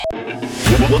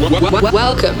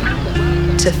Welcome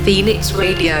to Phoenix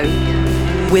Radio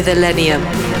with Illenium.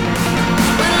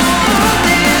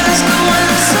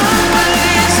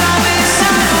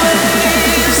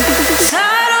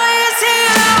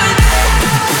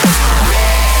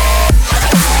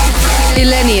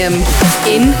 Illenium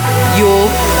in your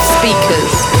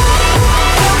speakers.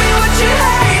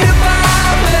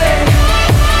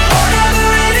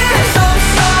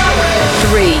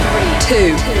 3,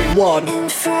 2,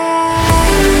 1.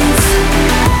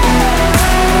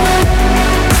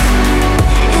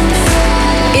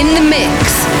 In the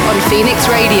mix on Phoenix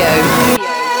Radio.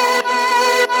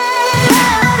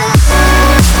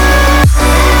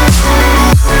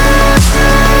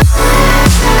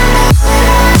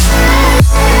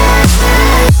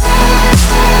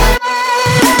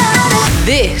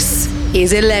 This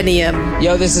is Illenium.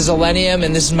 Yo, this is Illenium,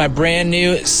 and this is my brand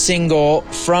new single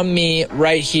from me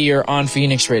right here on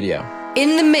Phoenix Radio.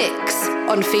 In the mix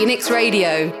on Phoenix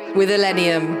Radio with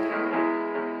Illenium.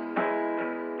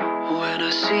 When I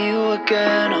see you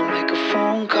again, I'll make a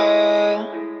phone call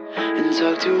and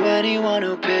talk to anyone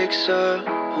who picks up.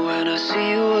 When I see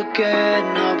you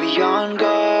again, I'll be on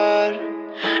guard.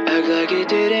 Act like it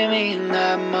didn't mean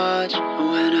that much.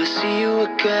 When I see you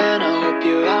again, I hope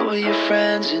you're out with your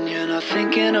friends and you're not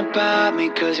thinking about me,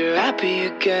 'cause you're happy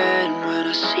again. When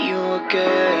I see you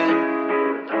again,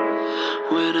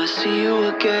 when I see you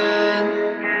again,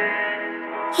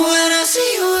 when I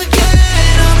see you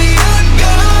again, I'll be on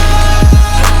guard.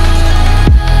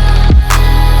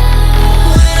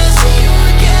 When I see you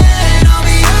again, I'll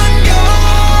be on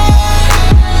guard.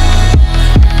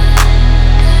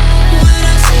 When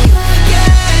I see you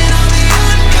again, I'll be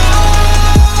on guard.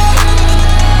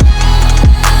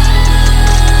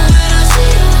 When I see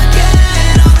you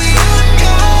again, I'll be on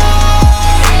guard.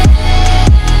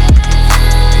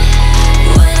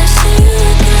 When I see you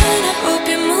again, I hope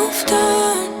you moved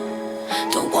on.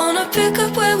 Don't wanna pick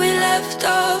up where we left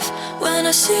off. When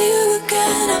I see you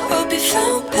again, I hope you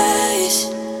found peace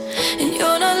and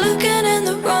you're not looking in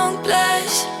the wrong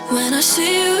place. When I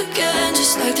see you again,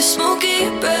 just like the smoke in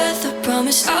your breath, I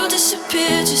promise I'll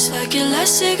disappear just like your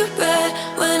last cigarette.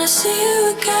 When I see you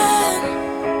again,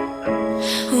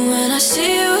 when I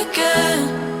see you again,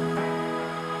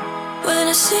 when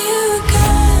I see you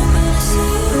again, when I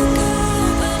see you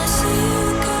again, when I see you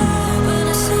again, when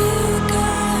I see you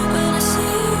again, when I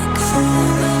see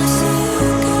you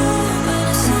again, when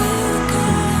I see you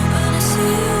again, when I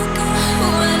see you again,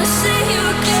 when I see you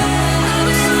again, when I see you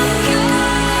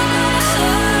again,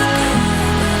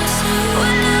 when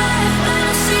I see you again, when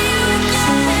I see you again, when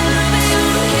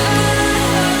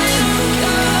I see you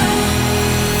again,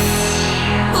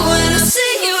 when I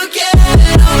see you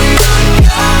again, I'll be on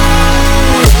guard.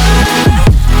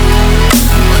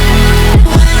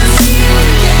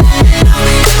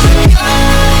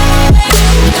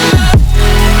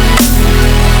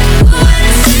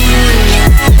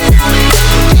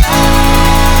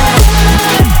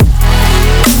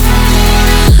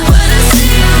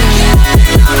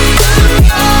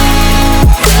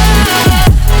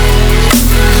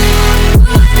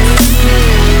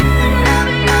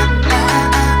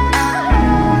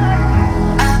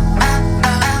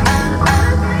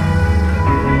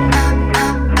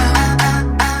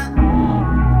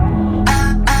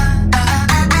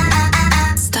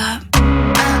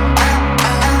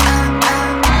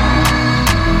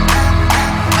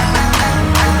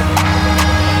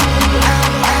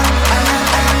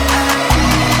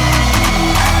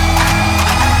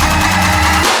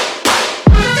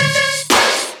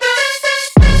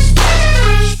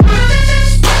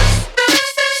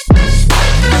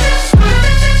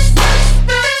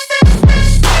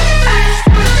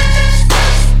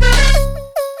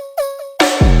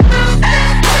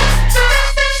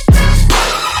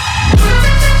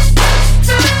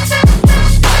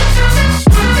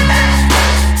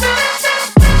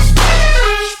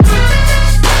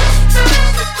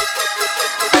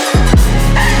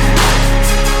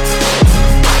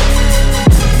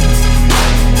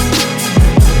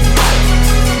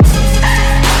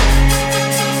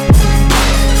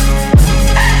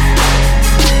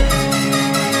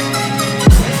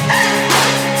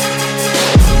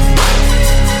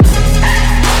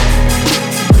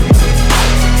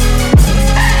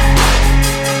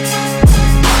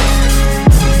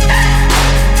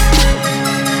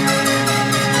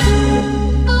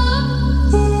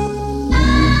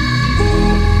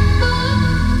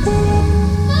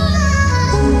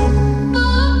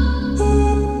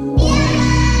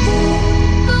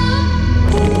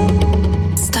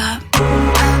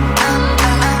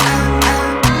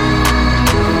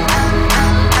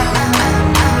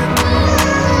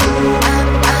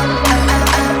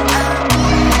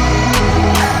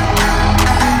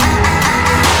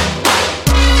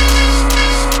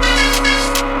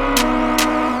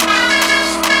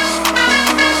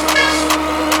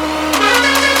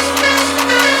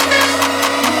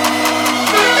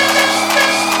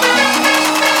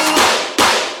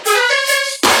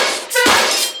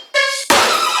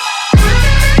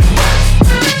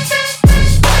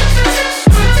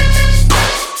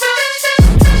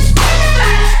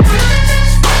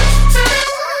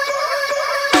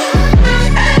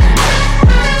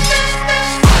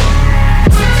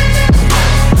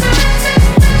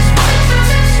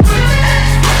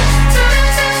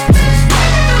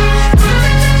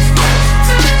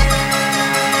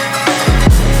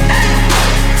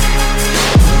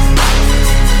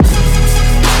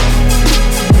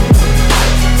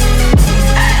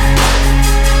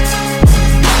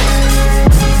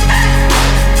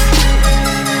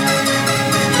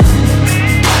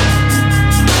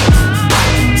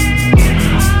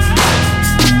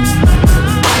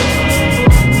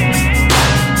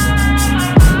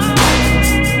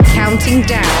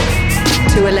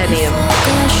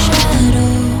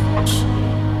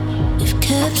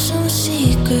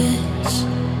 secrets.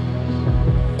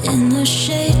 In the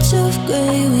shades of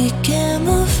grey, we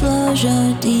camouflage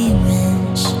our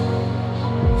demons.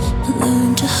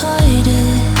 Learn to hide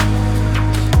it,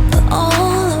 but all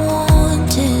I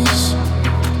want is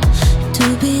to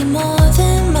be more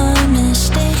than my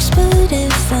mistakes. But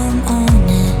if I'm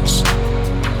honest,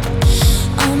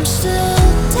 I'm still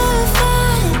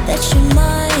terrified that you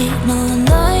might not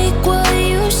like what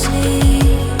you see.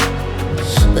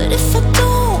 But if I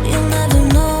don't, you'll never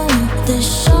know this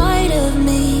side of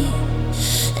me.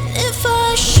 And if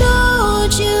I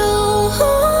showed you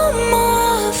all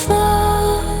my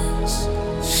flaws,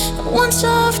 once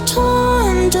I've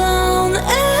torn down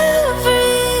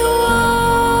every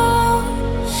wall,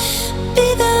 be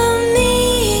the me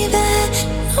that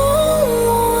no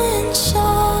one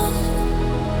saw.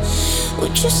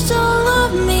 Would you still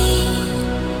love me?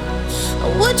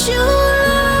 Or would you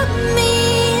love me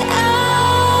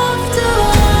after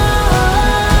all?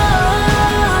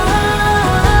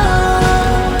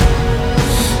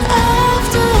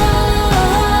 After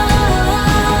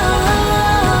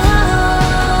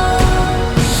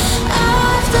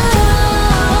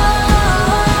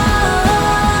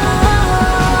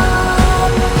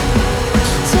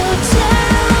So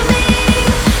tell me,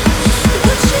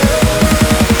 would you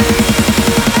love me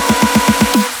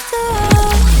after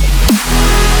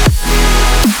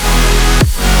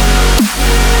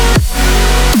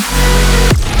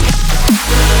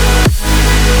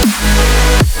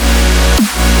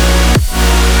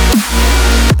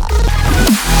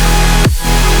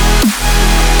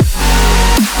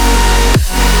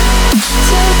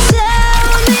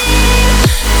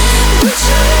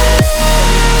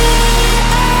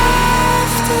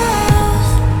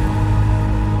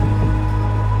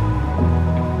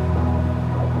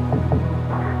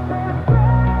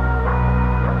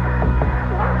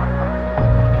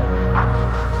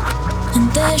And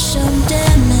there's some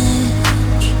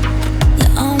damage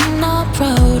that I'm not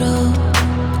proud of,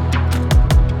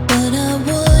 but I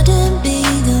wouldn't be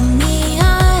the me I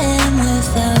am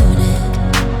without it.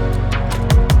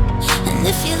 And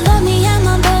if you love me at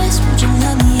my best, would you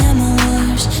love me at my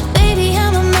worst? Baby,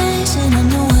 I'm a mess and I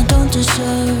know I don't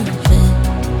deserve it,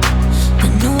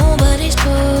 but nobody's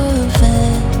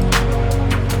perfect.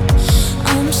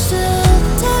 I'm still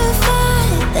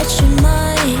terrified that you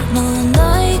might not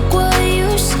like what you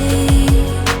see.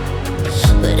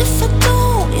 But if I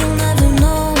don't, you'll never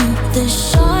know this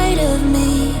side of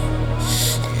me.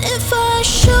 And if I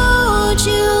showed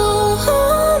you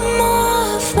all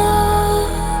my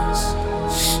flaws,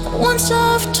 once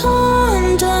I've torn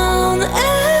down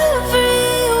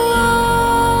every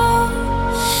wall,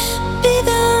 be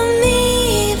the me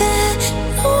that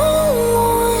no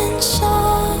one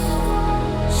saw.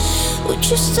 Would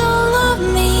you still love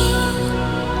me?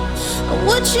 Or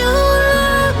would you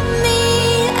love me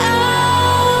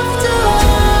after all?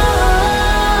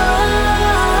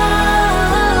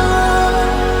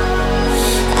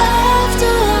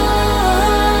 After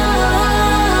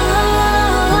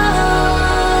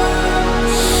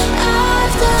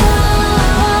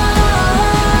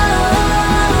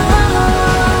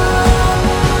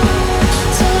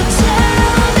So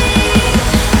tell me,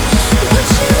 would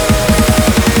you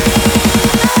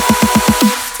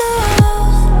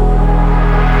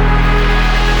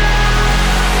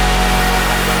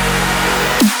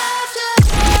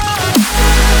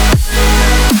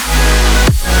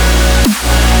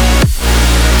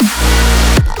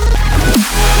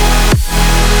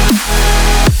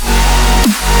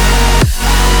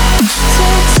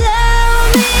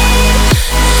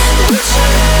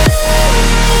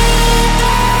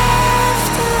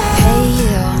Hey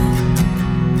you,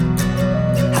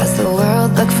 how's the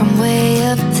world look from way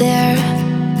up there?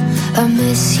 I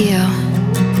miss you,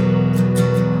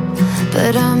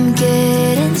 but I'm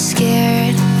getting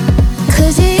scared.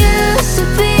 'Cause you used to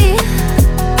be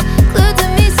glued to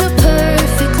me so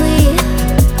perfectly,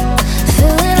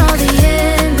 filling all the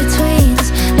in-betweens.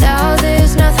 Now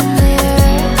there's nothing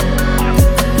there.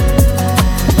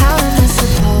 How am I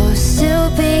supposed to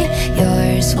be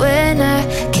yours when I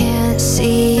can't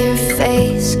see your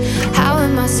face? How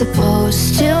am I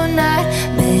supposed to not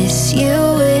miss you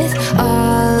with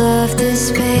all of this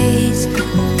space?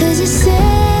 'Cause you say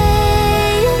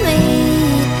you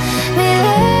need me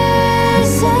there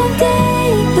someday,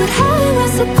 but how am I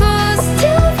supposed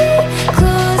to be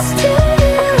close to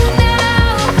you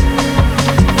now?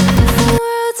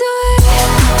 Worlds away.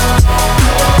 Worlds away.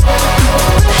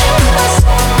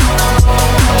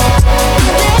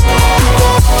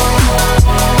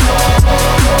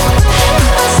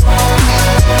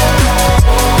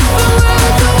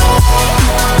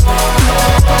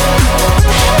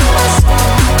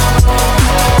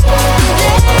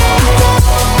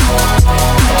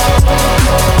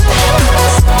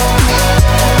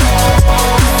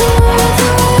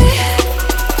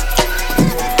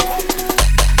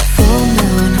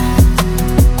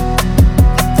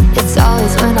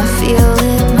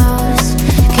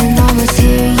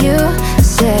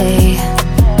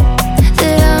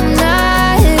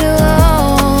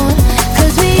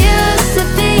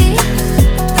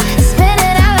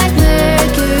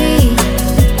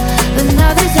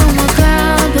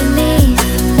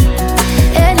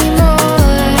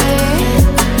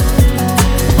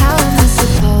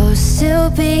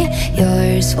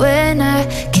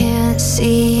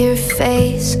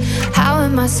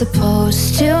 am I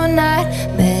supposed to not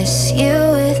miss you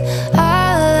with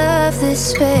all of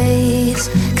this space?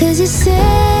 'Cause you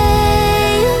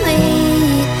say you'll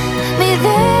meet me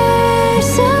there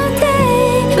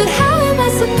someday, but how am I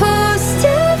supposed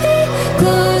to be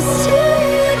close to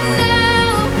you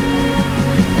now?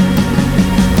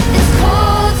 It's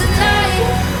cold tonight,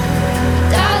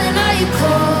 darling, are you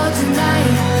cold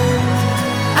tonight?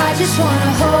 I just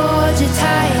wanna hold you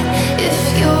tight if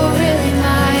you're really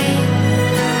mine.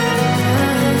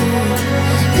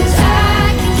 'Cause I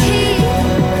can keep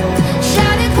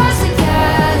shouting across the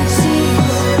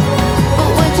galaxies, but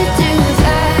would you do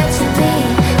that to me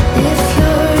if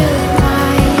you're really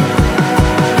mine?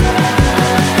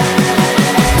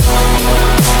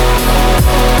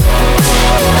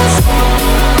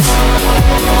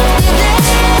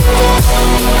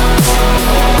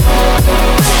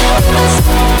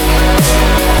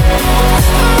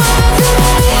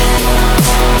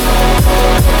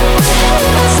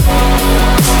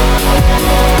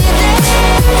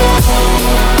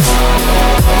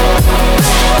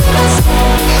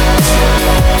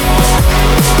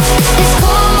 It's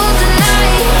cold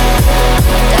tonight,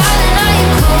 darling, are you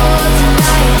cold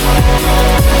tonight?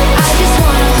 I just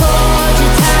wanna hold you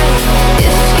tight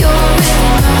if you're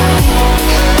really mine.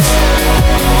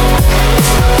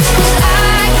 'Cause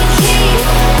I can keep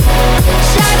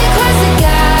shouting across the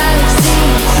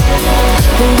galaxies,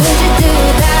 but would you do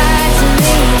that to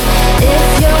me if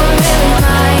you're really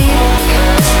mine?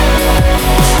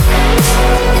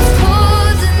 It's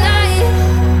cold tonight,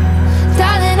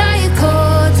 darling, are you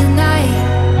cold tonight?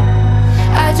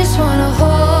 I just wanna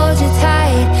hold you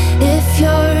tight if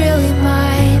you're really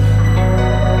mine.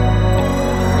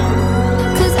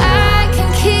 'Cause I can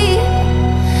keep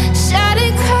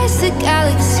shouting across the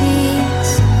galaxies,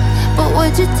 but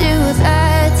would you do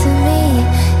that to me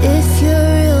if you're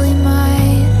really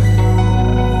mine?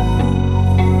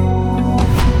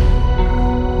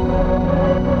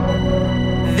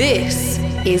 This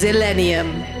is Illenium.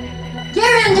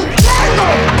 You're in the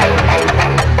jungle!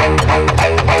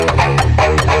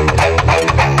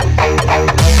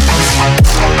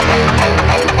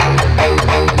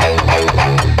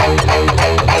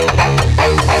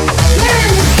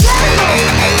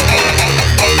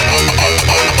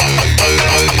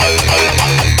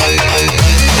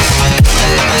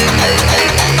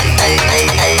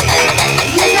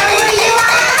 You know where you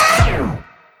are?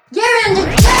 You're in the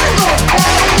jungle,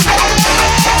 baby.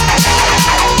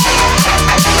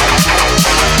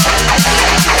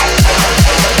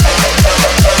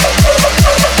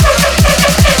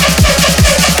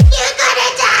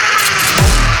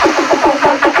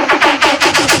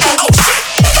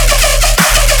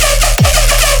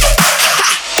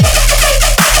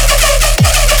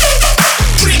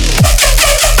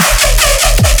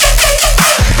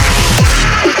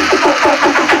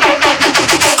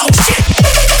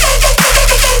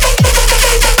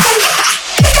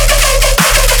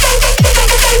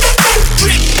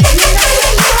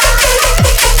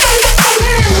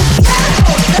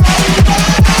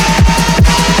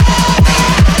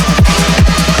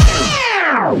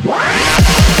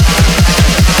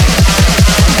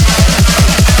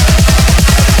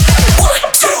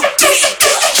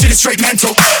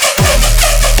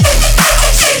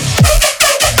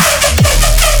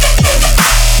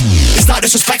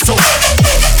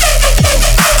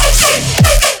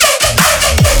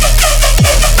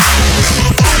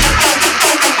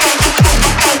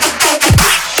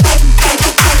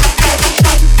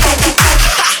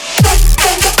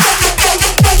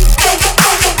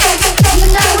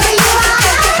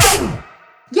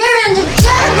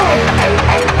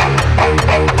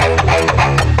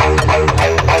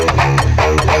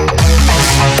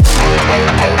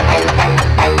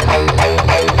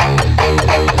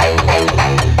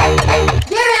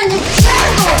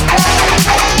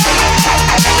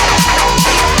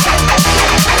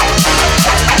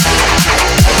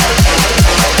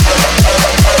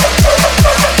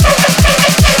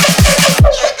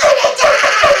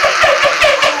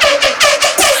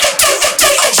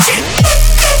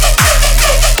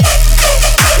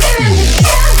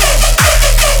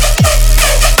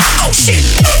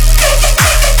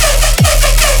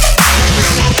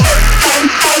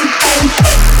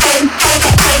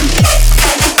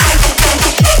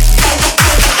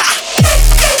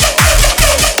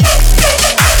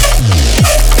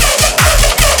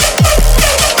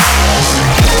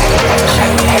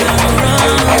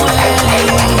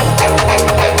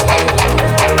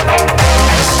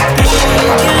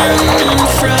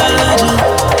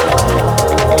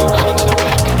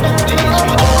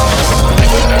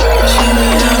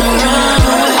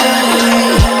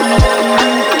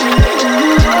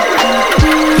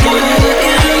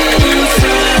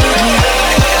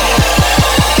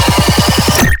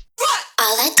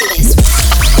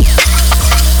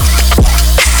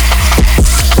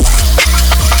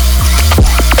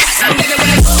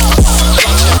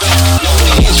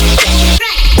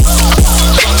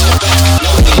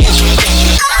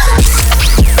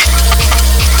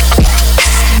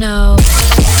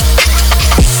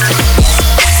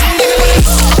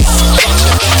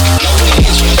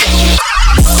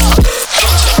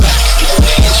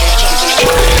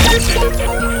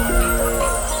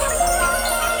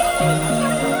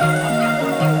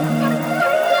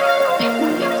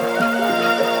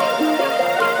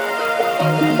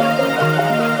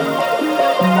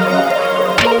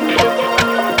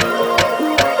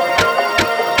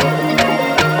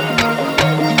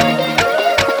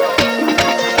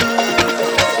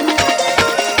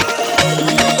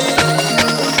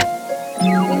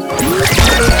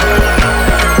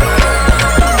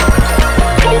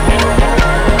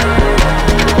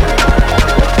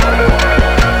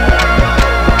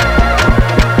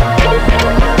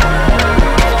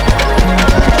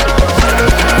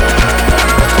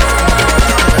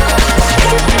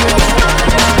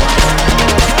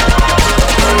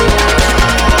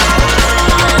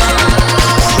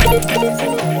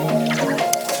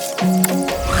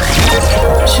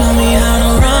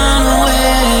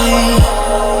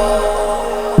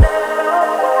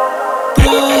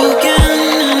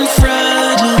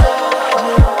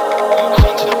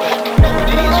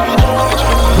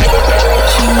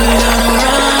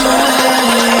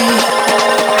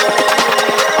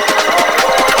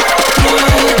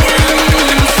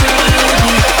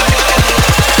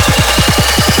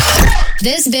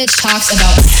 bitch talks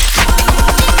about.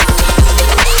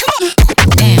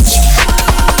 Damn.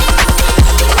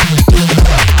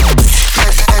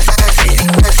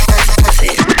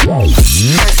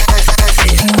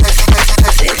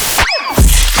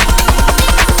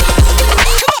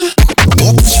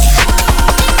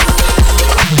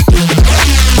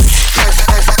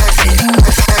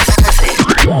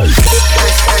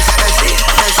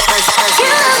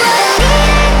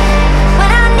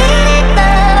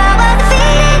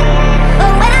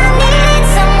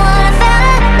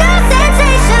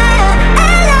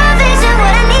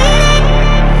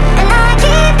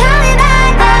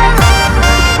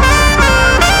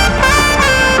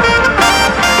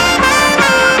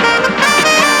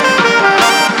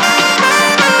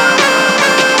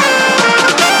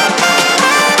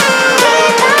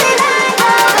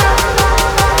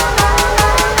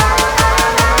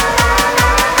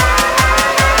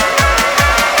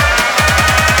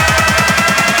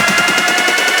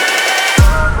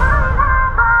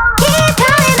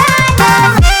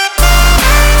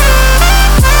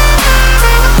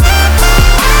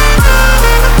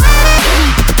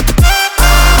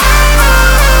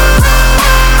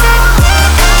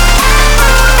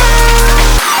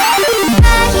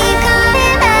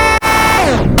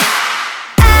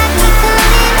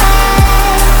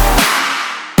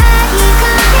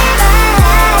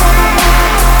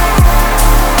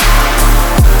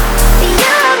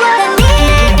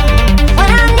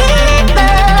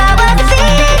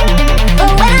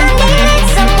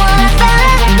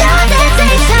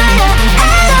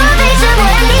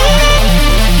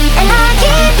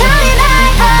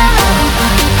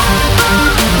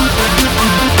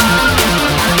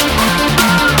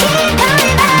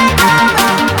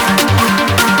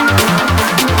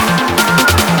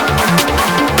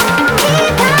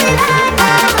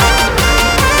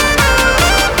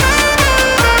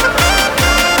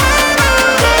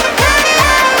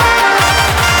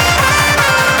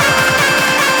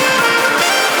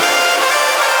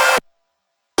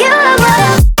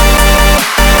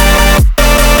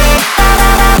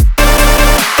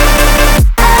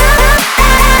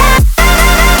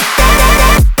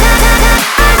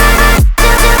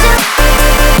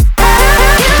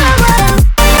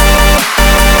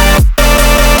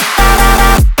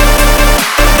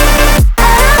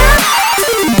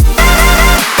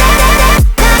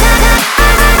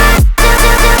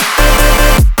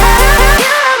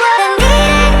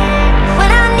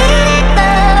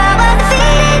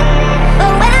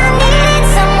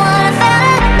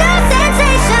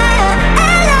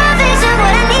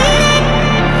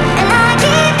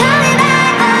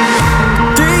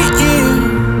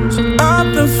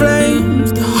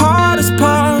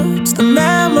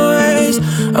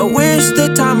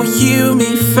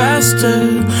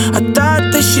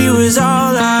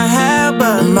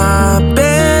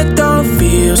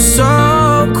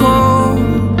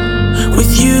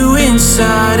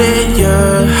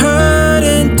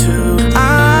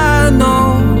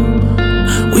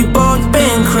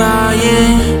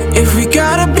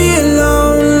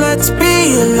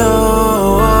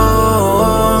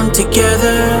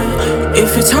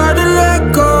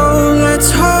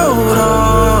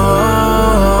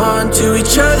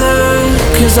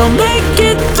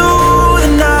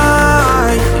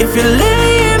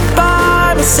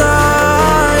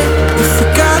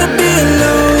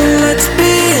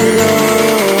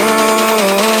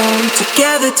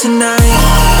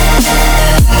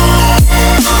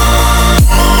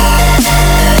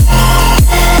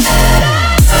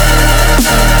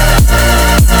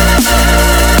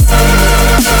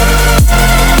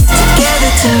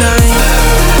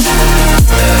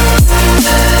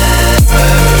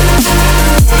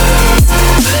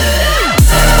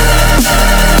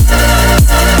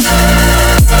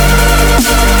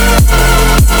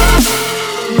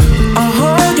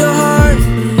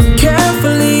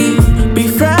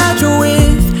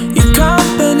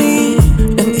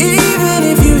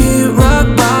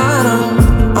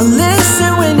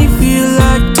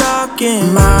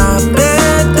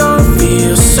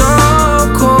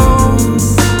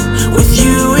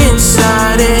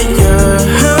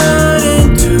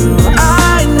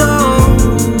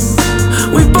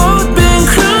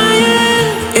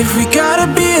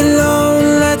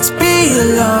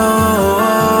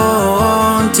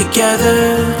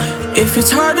 If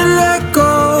it's hard to let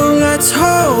go, let's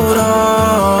hold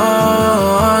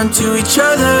on to each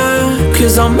other.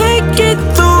 'Cause I'll make it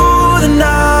through the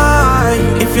night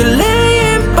if you're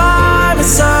laying by my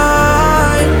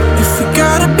side. If we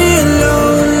gotta be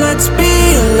alone, let's be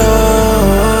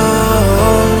alone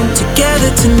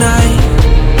together tonight.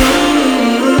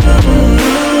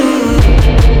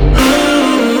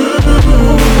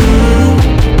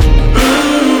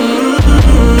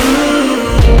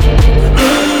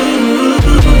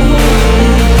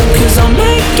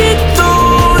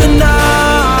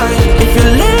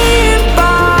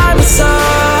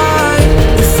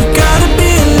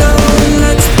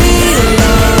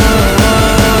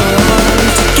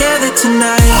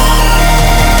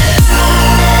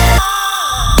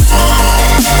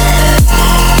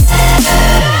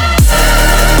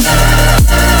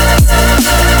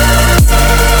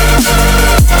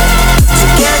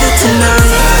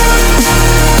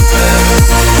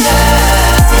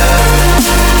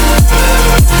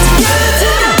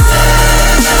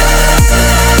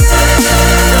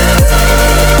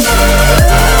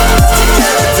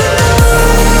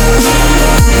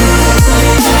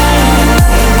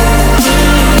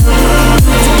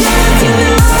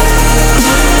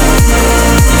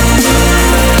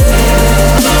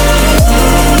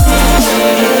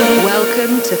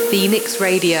 Phoenix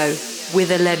Radio with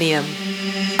Illenium.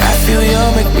 I feel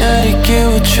your magnetic,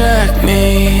 you attract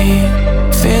me.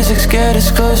 Physics get us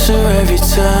closer every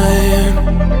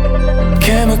time.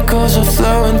 Chemicals are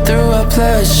flowing through our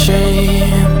bloodstream,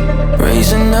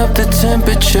 raising up the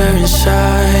temperature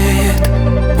inside.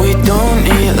 We don't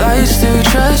need lights to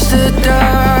trust the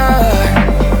dark.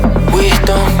 We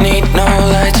don't need no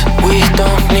lights, we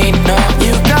don't need no.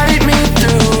 You guide me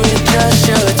through with just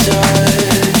your touch.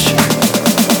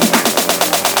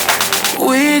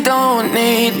 We don't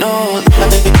need no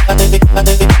lights.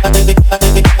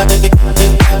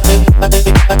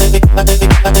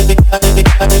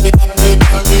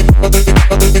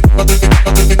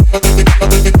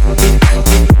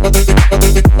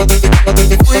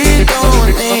 We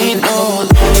don't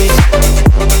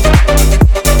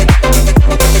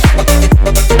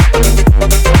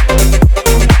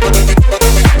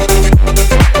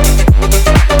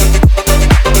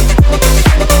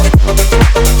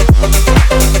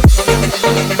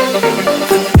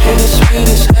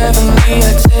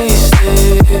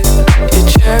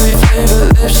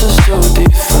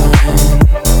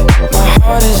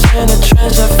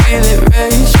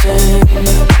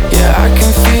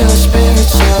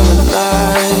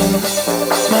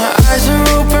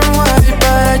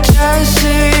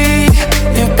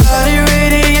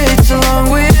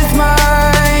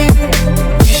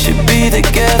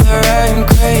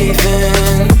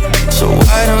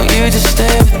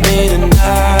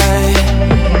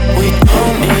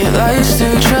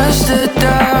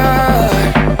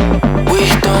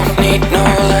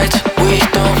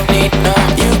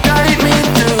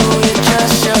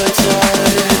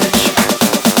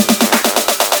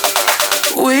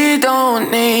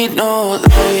need no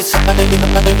lights.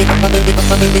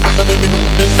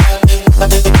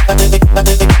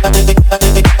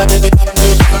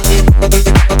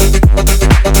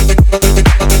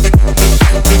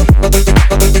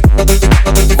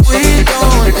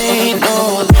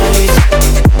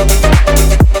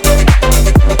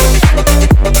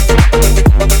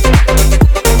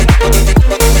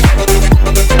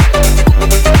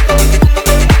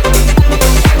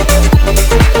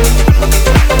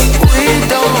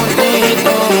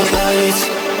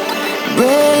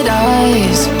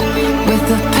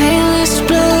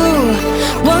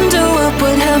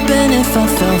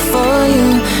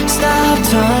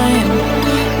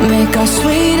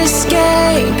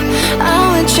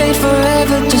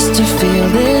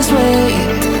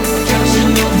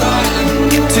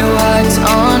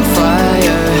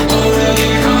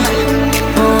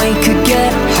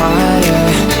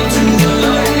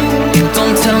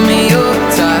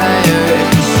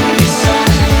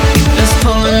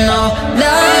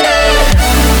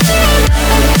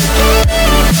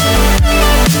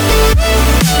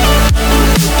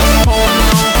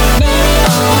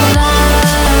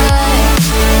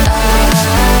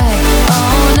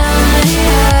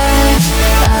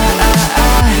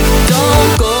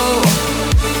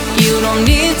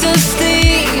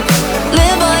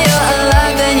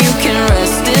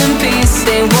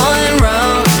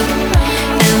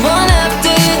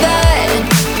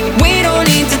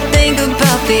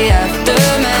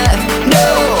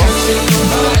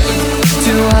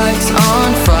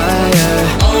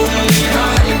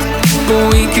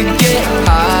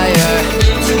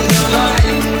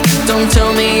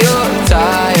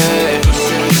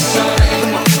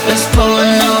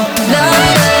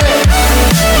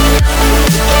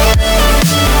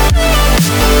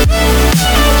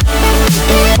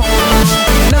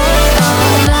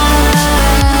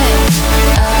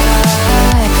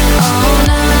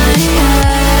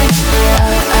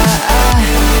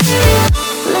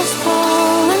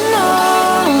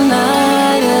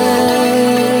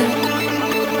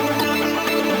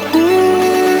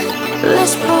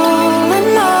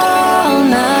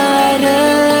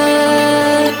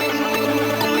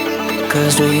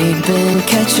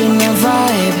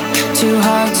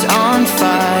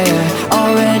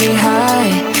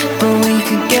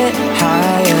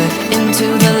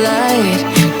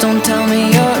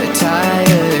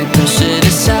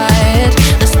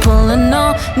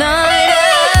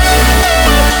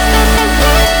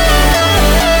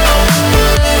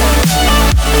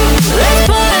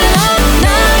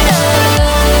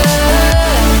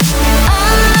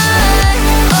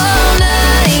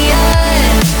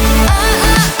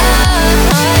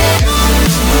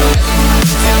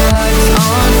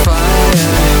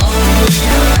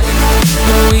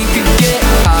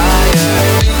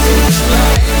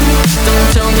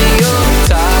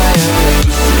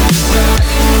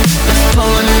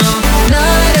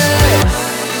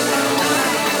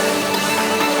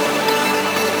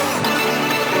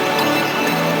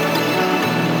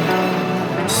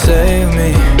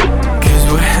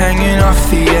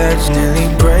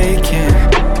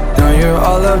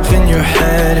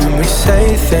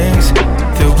 say things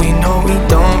that we know we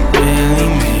don't really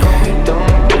mean.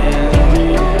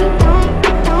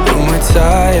 And we're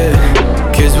tired,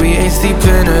 cause we ain't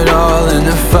sleeping at all in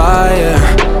the fire.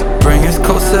 Bring us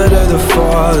closer to the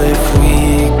fall. If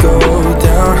we go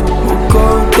down, we'll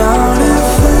go down in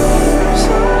flames.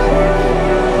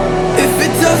 If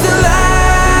it doesn't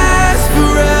last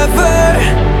forever,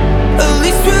 at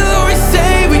least we'll always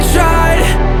say we tried.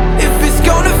 If it's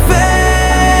gonna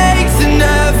fade to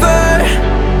never,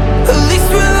 at least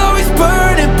we'll always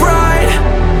burn it bright.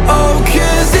 Oh,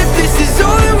 cause if this is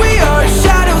all that we are,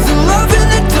 shadows and love in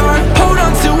the dark, hold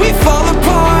on till we fall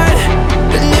apart.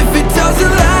 And if it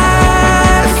doesn't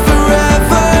last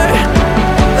forever,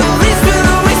 at least we'll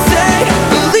always say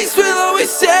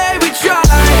we tried.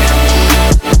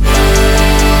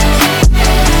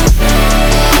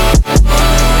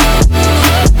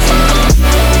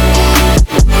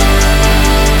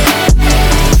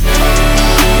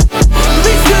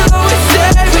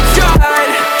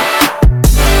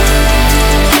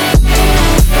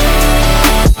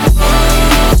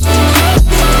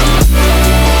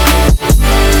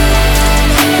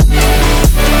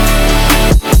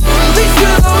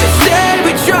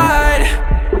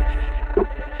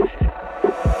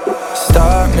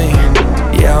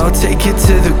 Take it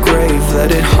to the grave,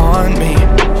 let it haunt me.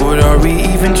 What are we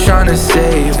even trying to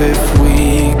save? If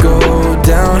we go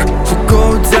down, we'll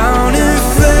go down in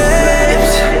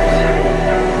flames.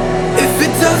 If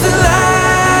it doesn't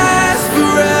last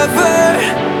forever,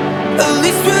 at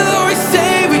least we'll always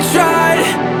say we tried.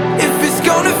 If it's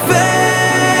gonna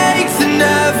fade to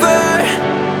never,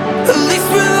 at least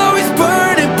we'll always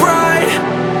burn it bright.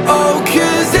 Oh,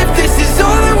 cause if this is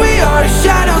all that we are,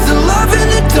 shadows and love in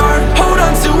the dark, hold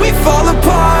on till we fall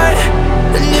apart.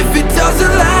 And if it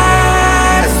doesn't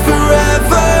last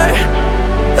forever,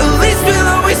 at least we'll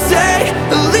always say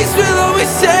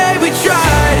we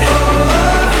tried.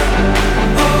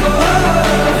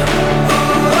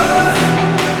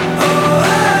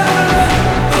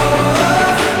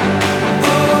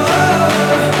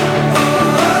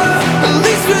 At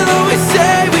least we'll always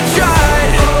say we tried.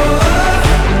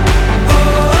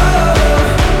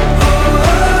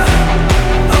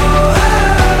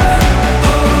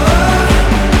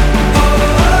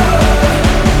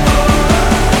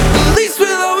 At least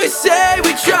we'll always say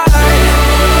we tried.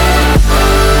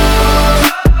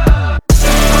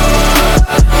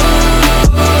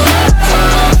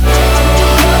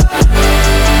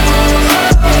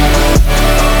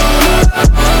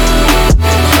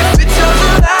 If it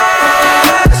doesn't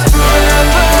last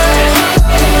forever,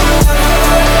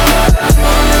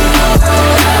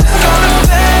 it's gonna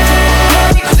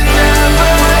fade to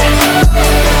never.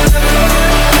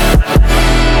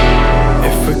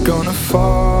 If we're gonna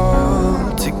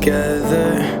fall together,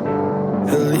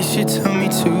 at least you tell me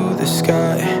to the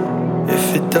sky.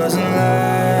 If it doesn't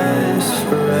last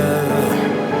forever,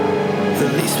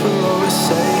 at least we'll always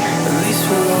say we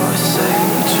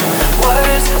tried.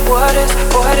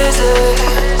 What is it?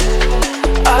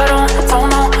 I don't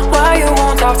know why you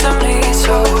won't talk to me.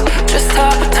 So just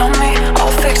tell me,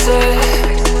 I'll fix it.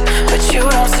 But you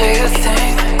don't say a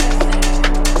thing.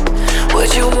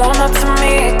 Would you warm up to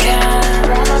me again?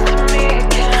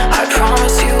 I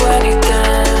promise you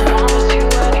anything.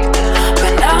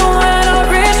 But now when I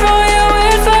reach for you,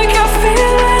 it's like your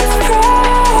feelings froze.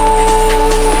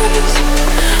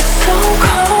 So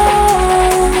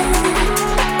cold.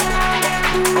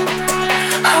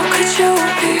 How could you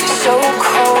be so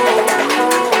cold?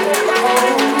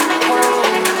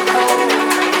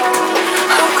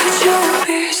 How could you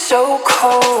be so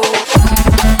cold?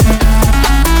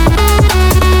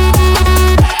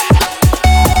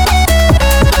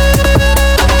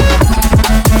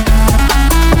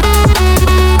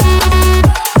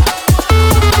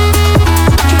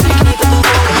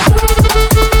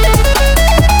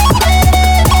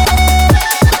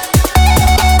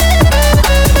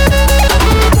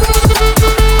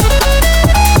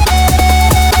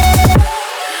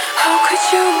 How could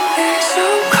you be so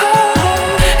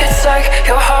cold? It's like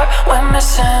your heart went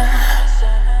missing,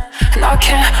 and I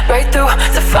can't break through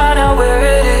to find out where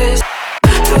it is.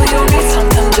 Do you need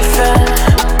something different?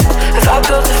 If I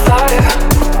built a fire,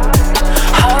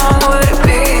 how long would it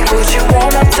be? Would you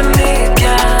warm up to me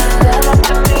again?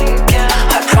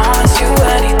 I promise you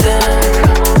anything.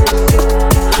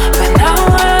 But now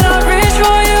when I reach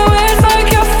for you, it's like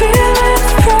your feelings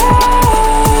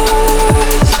froze.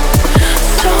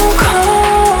 So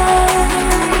cold.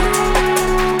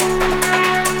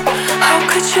 How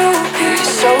could you be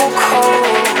so cold?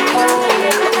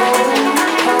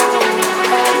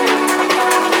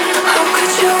 How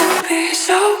could you be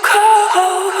so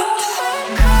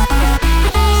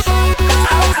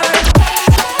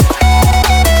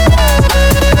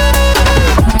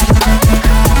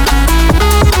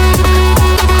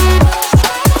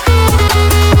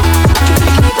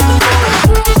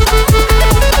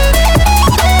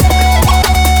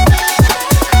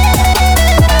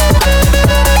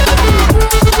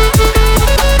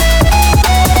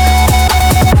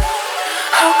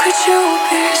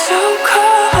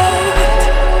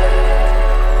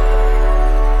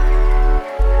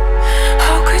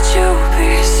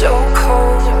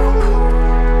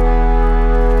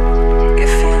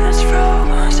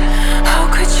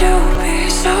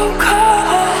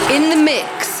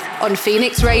on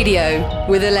Phoenix Radio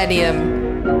with Illenium.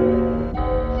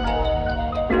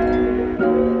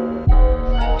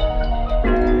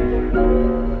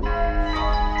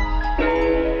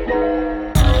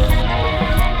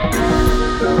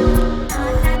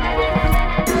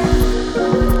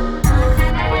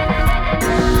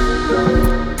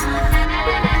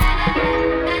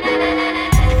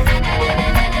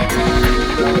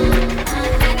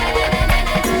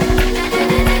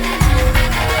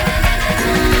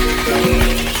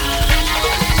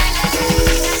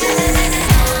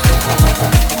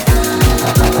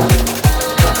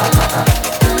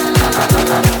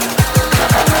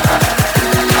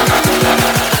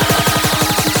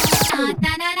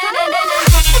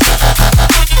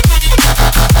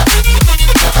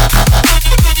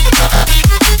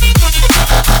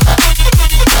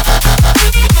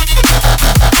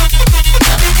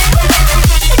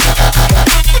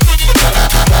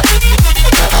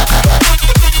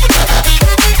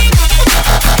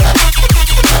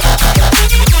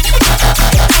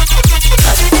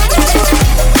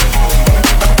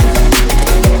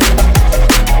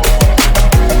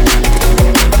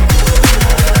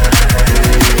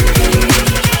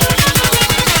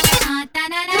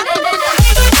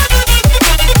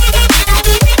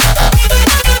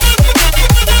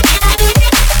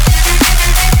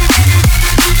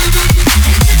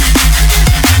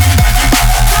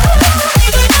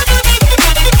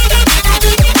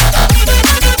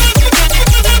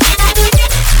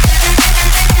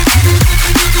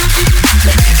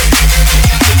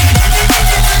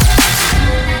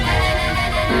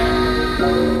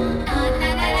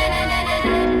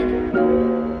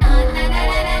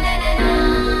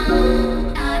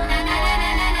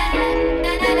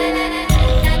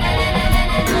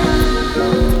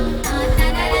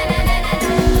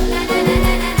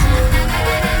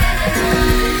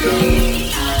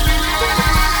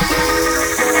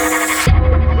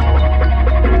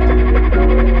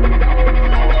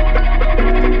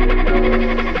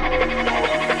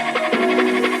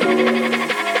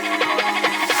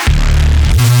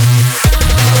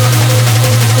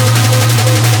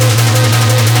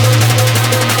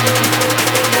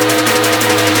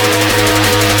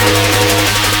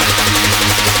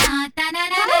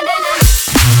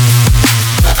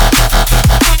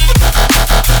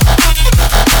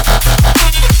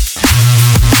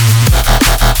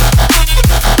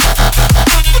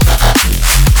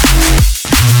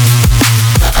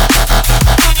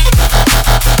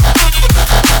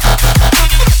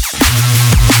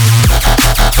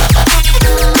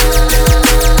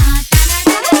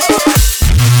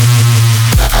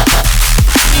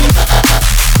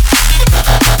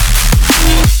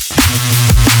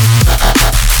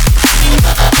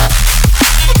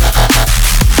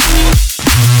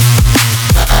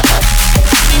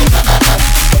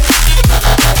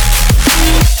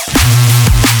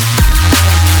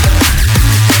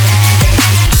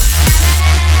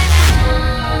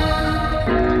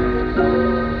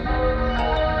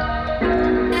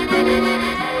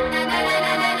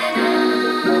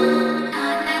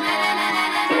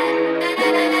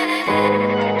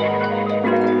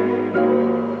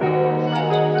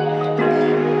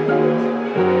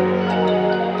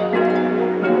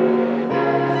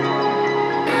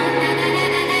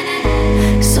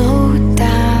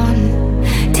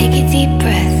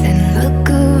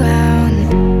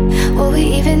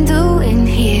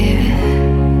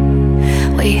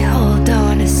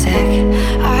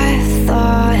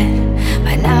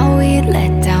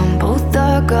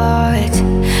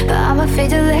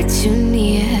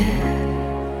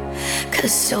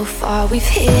 So far we've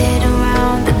hit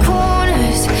around the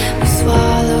corners, we've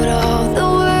swallowed all the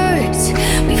words,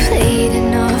 we've played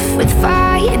enough with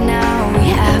fire, now we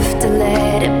have to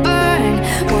let it burn.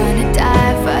 Wanna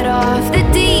dive right off the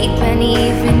deep end,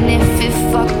 even if it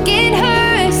fucking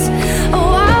hurts.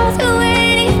 Oh, I'll do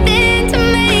anything to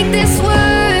make this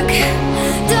work.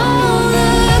 Don't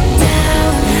look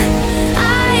down,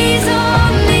 eyes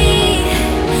on me.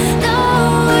 No,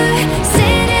 we're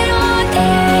sitting on the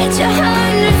edge of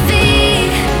 100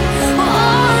 feet. We're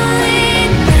all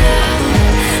in now,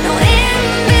 no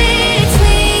in-betweens.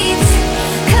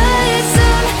 'Cause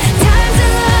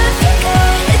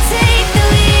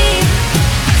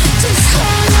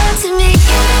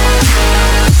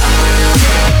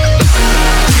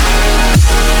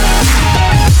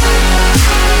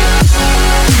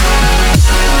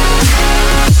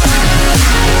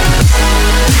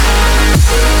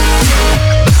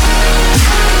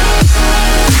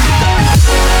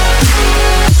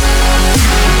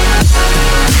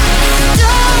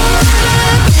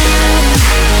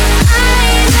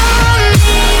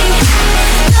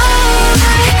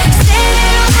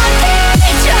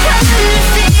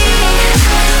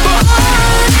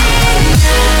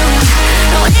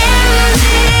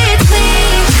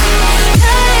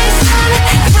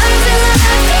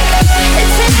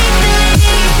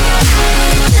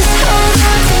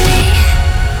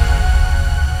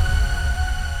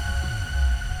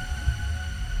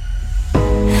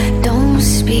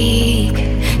speak.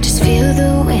 Just feel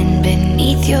the wind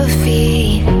beneath your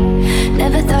feet.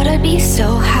 Never thought I'd be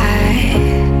so high.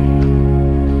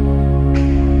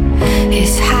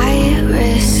 It's high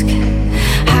risk,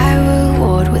 high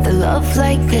reward with a love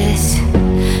like this.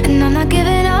 And I'm not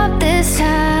giving up this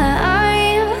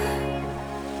time.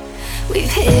 We've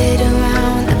hit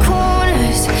around the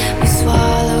corners, we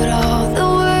swallowed all the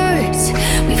words.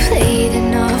 We've played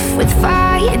enough with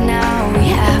fire, now we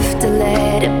have to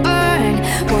let it burn.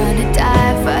 Wanna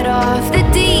dive right off the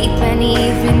deep end,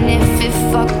 even if it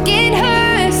fucking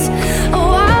hurts.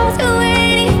 Oh, I'll do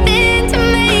anything to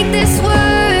make this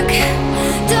work.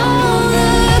 Don't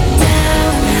look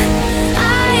down,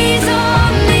 eyes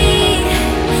on me.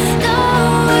 No,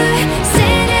 we're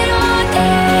standing on the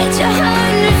edge,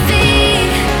 100 feet.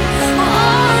 We're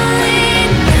all in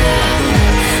now,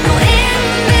 no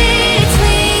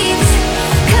in-betweens.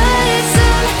 'Cause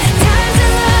sometimes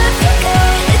in love you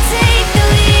gotta take the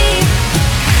lead.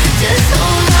 Just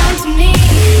hold on to me.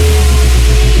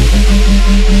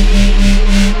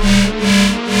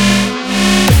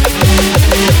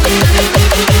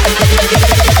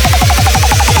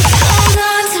 Hold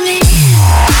on to me.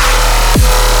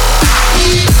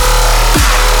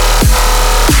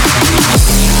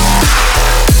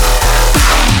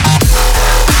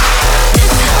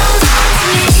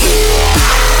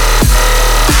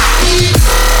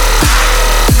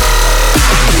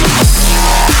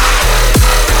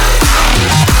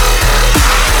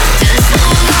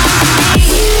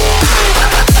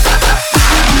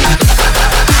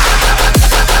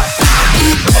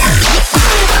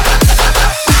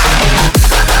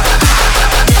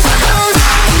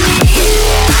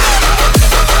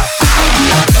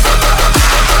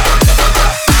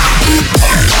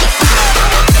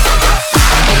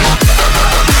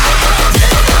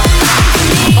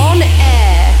 On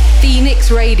air,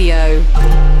 Phoenix Radio.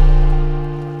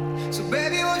 So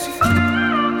baby, won't you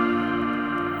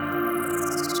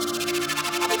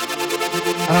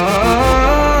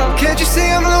Oh, can't you see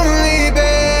I'm lonely,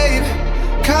 babe?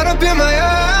 Caught up in my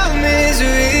own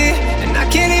misery, and I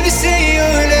can't even say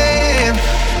your name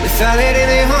without letting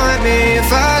it haunt me.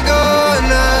 If I go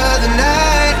another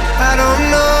night, I don't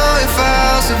know if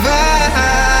I'll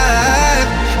survive.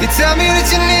 You tell me that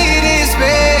you needed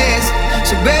space,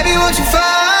 so baby, won't you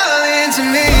fall into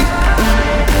me?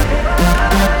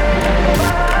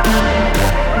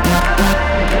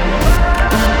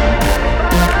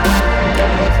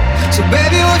 So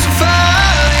baby, won't you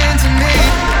fall into me?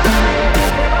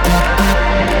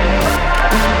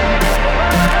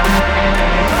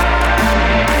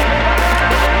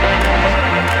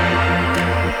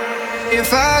 If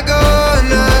I go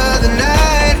another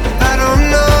night, I don't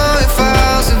know if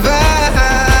I'll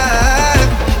survive.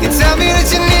 You tell me that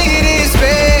you needed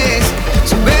space,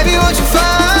 so baby, won't you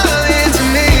fall into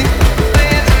me?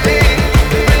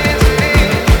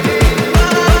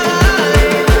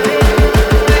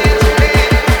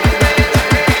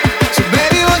 So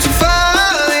baby, won't you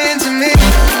fall into me?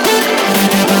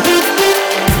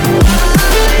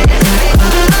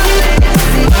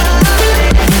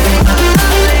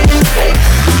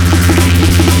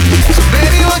 So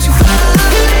baby, won't you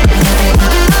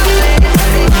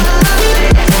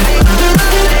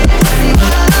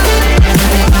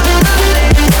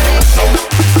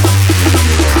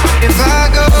If I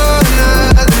go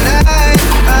another night,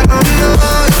 I don't know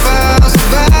if I'll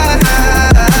survive.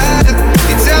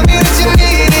 You tell me that you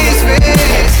needed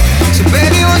space, so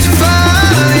baby, won't you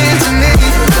fall into me?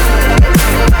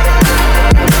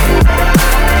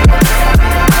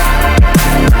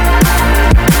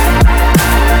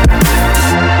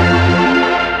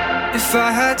 If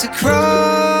I had to crawl,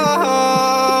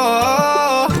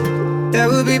 there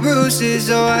would be bruises,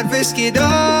 so I'd risk it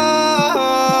all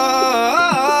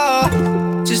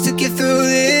just to get through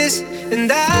this.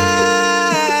 And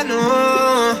I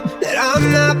know that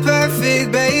I'm not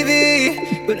perfect,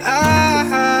 baby, but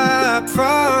I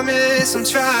promise I'm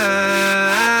trying.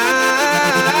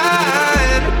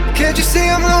 Can't you see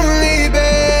I'm lonely,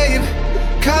 babe?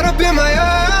 Caught up in my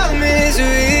own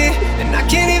misery, and I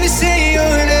can't even say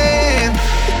your name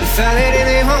without letting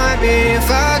it haunt me. If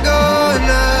I go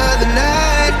another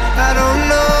night, I don't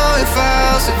know if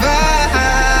I'll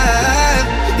survive.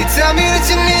 You tell me that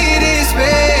you needed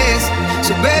space,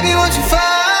 so baby, won't you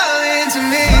fall into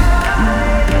me?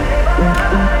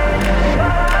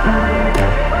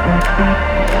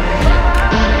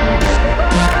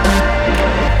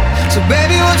 So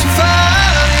baby, won't you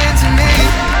fall into me?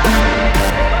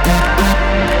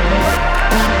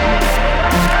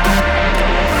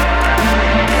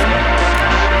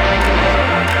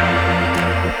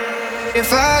 If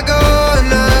I go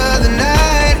another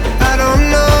night, I don't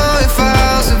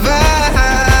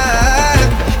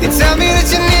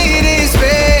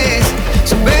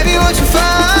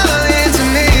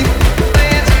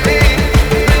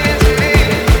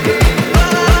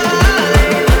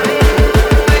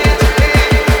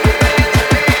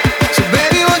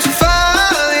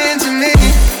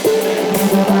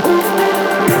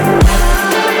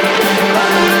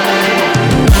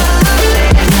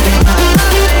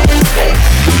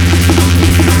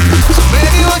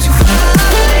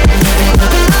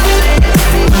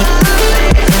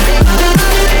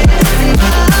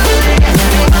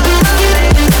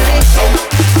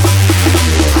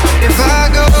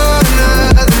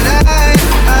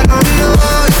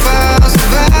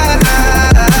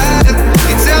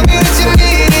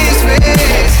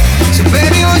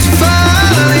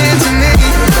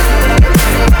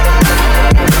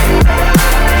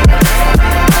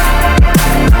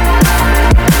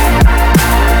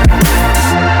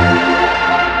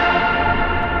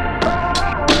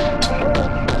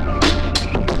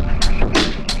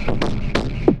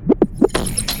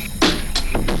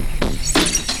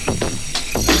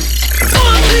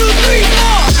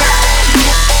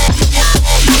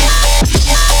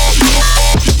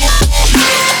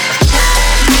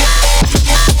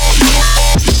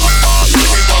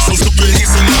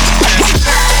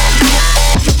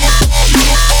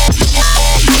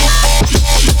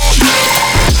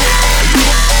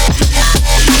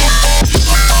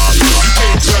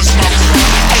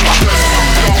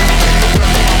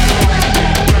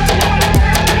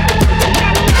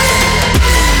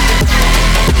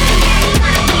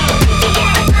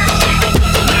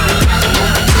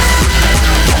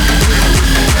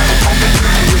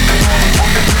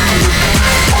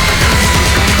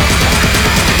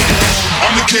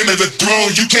king of the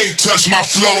throne, you can't touch my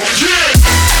flow. Yeah.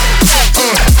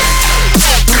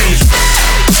 Breathe.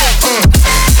 Breathe.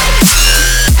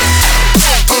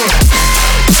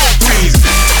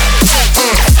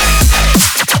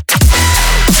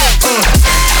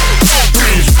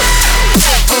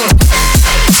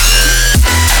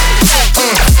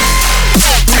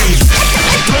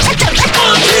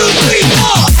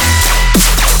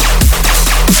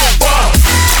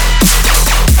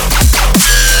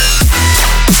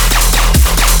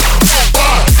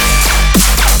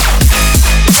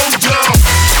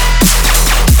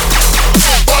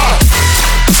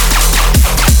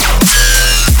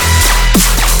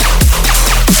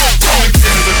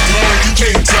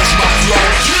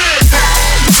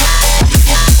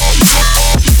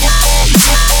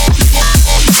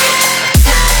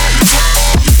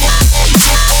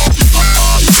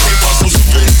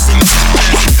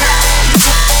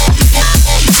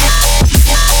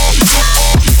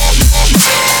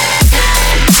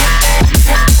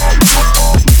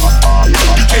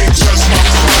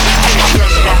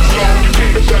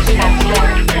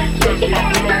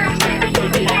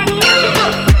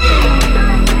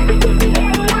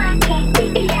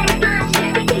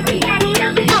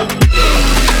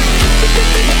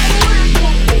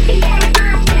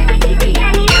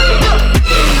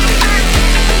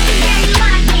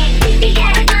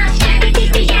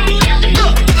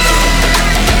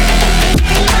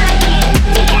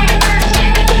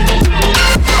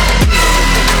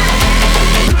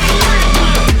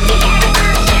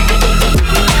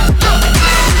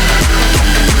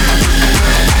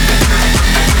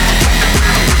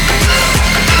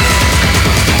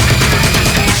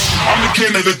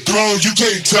 You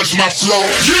can't touch my flow.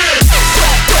 Yeah.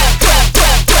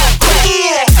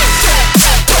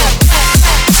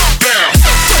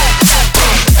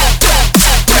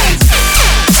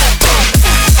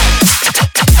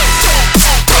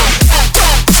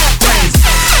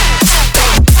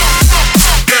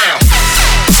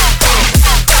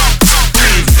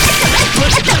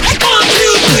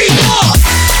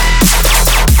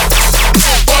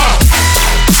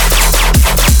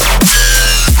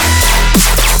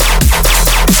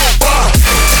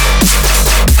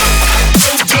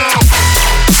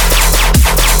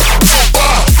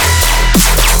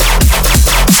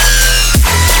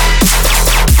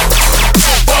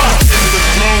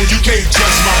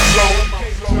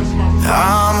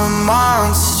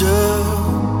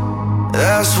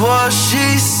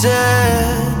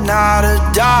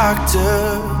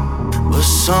 But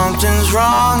something's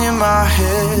wrong in my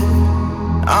head.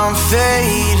 I'm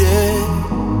faded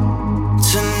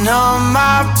to numb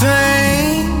my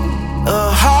pain.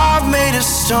 A heart made of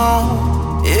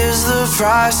stone is the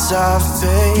price I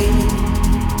pay.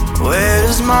 Where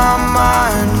does my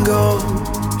mind go?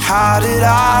 How did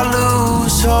I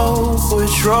lose hope?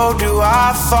 Which road do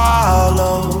I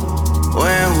follow?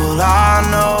 When will I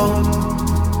know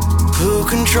who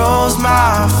controls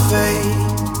my fate?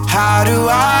 How do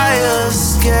I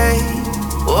escape?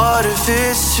 What if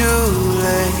it's too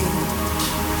late?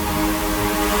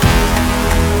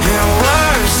 And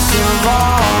worst of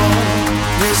all,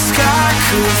 the sky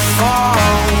could fall,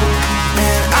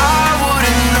 and I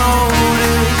wouldn't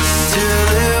notice till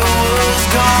it was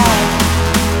gone.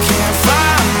 Can't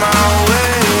find my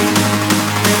way,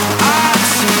 and I'm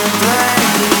to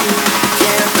blame.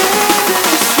 Can't be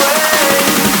this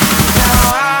way. Now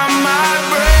I might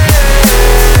break.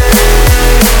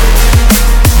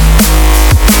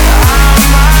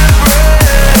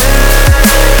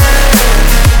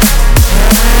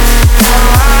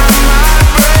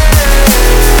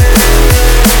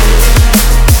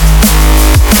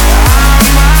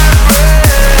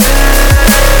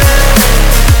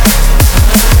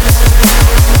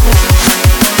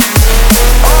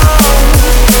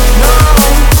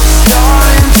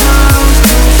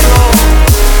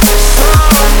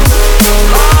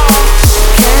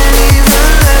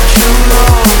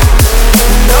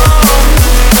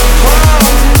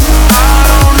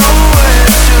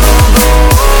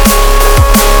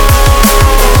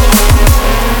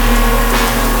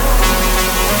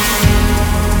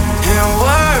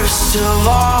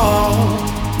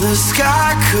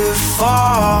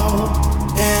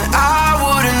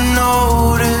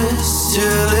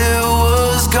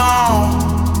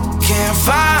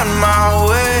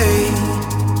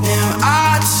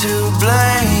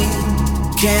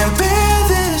 Can't bear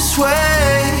this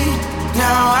way.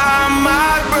 Now I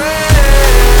might break.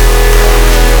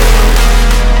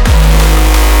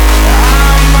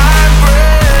 I might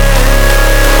break.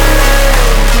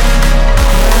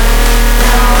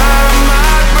 Now I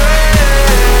might break.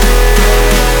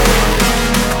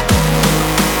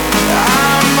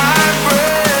 I might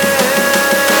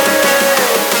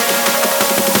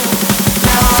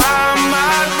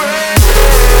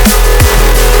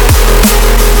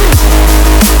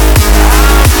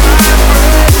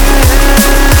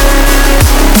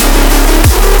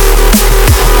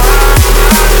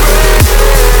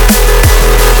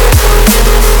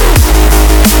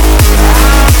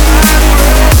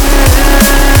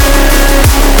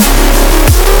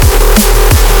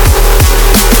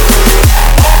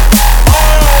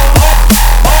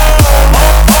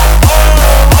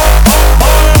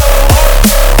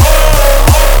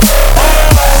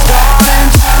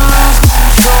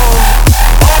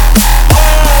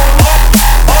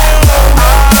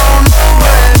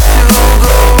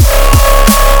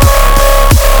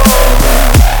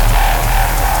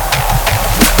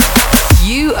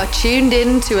You are tuned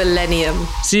in to Illenium.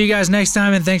 See you guys next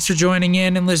time, and thanks for joining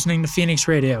in and listening to Phoenix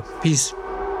Radio. Peace.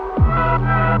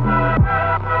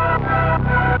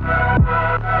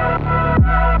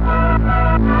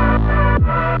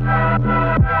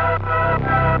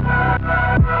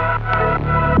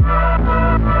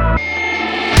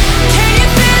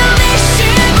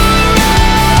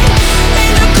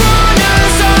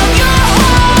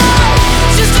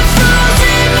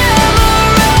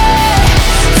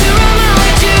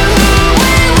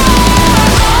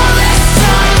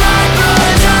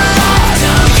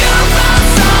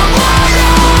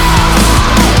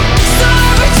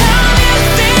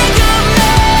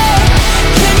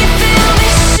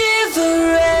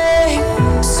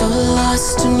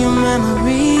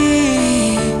 Memory